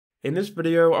In this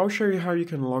video, I'll show you how you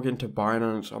can log into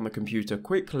Binance on the computer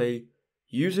quickly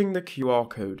using the QR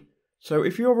code. So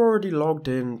if you're already logged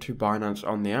in to Binance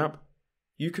on the app,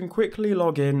 you can quickly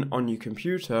log in on your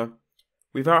computer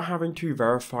without having to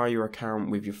verify your account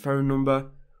with your phone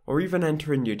number or even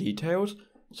enter in your details.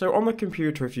 So on the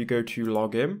computer, if you go to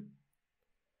log in,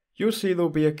 you'll see there'll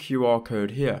be a QR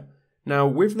code here. Now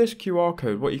with this QR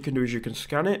code, what you can do is you can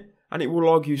scan it and it will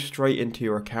log you straight into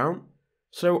your account.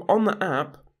 So on the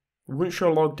app, once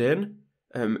you're logged in,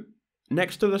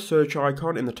 next to the search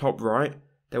icon in the top right,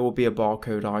 there will be a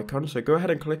barcode icon. So go ahead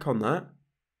and click on that.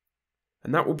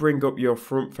 And that will bring up your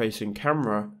front-facing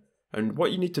camera. And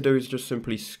what you need to do is just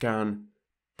simply scan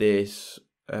this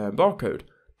barcode.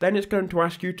 Then it's going to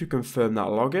ask you to confirm that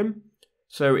login.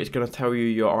 So it's going to tell you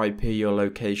your IP, your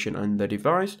location, and the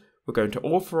device. We're going to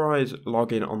authorize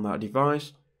login on that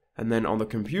device. And then on the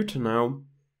computer now,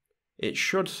 it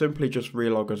should simply just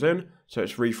relog us in. So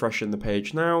it's refreshing the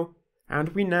page now. And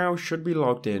we now should be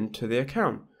logged in to the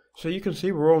account. So you can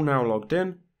see we're all now logged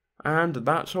in. And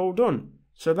that's all done.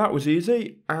 So that was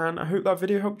easy, and I hope that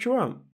video helped you out.